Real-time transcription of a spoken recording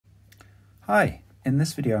Hi, in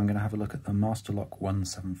this video I'm going to have a look at the Masterlock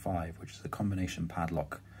 175, which is a combination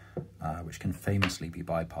padlock which can famously be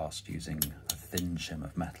bypassed using a thin shim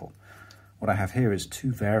of metal. What I have here is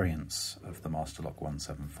two variants of the Masterlock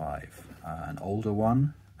 175, an older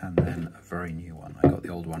one and then a very new one. I got the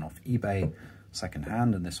old one off eBay second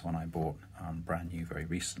hand, and this one I bought brand new very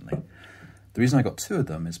recently. The reason I got two of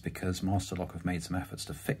them is because Masterlock have made some efforts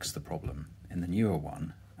to fix the problem in the newer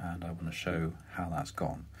one, and I want to show how that's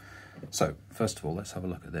gone. So first of all, let's have a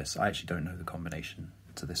look at this. I actually don't know the combination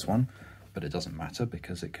to this one, but it doesn't matter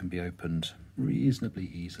because it can be opened reasonably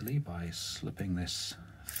easily by slipping this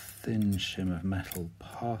thin shim of metal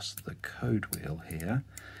past the code wheel here.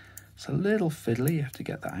 It's a little fiddly, you have to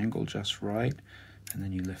get the angle just right, and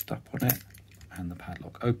then you lift up on it and the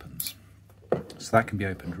padlock opens. So that can be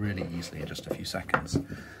opened really easily in just a few seconds.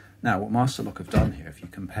 Now what Masterlock have done here, if you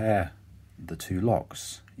compare the two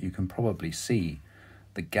locks, you can probably see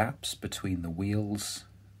the gaps between the wheels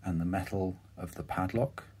and the metal of the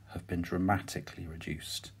padlock have been dramatically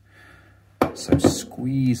reduced. So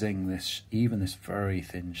squeezing this, even this very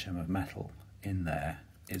thin shim of metal in there,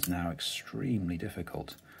 is now extremely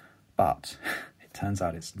difficult. But it turns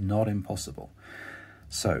out it's not impossible.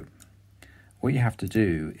 So what you have to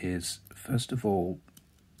do is, first of all,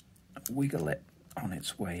 wiggle it on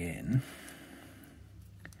its way in.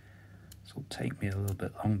 This will take me a little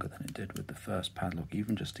bit longer than it did with the first padlock.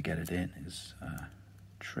 Even just to get it in is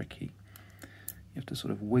tricky. You have to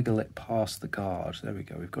sort of wiggle it past the guard. There we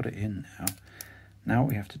go, we've got it in now. Now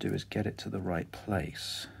what we have to do is get it to the right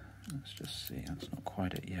place. Let's just see, that's not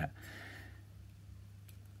quite it yet.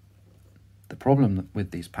 The problem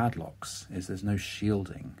with these padlocks is there's no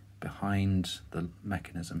shielding behind the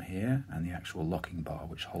mechanism here and the actual locking bar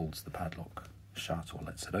which holds the padlock shut or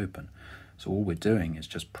lets it open. So all we're doing is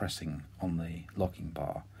just pressing on the locking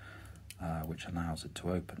bar which allows it to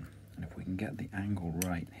open. And if we can get the angle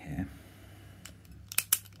right here,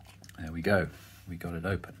 there we go, we got it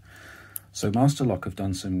open. So Masterlock have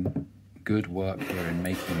done some good work here in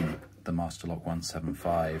making the Masterlock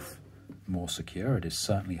 175 more secure. It is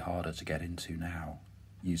certainly harder to get into now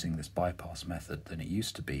using this bypass method than it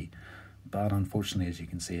used to be, but unfortunately, as you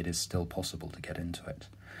can see, it is still possible to get into it.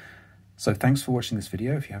 So thanks for watching this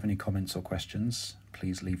video. If you have any comments or questions,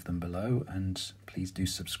 please leave them below, and please do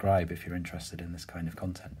subscribe if you're interested in this kind of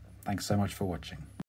content. Thanks so much for watching.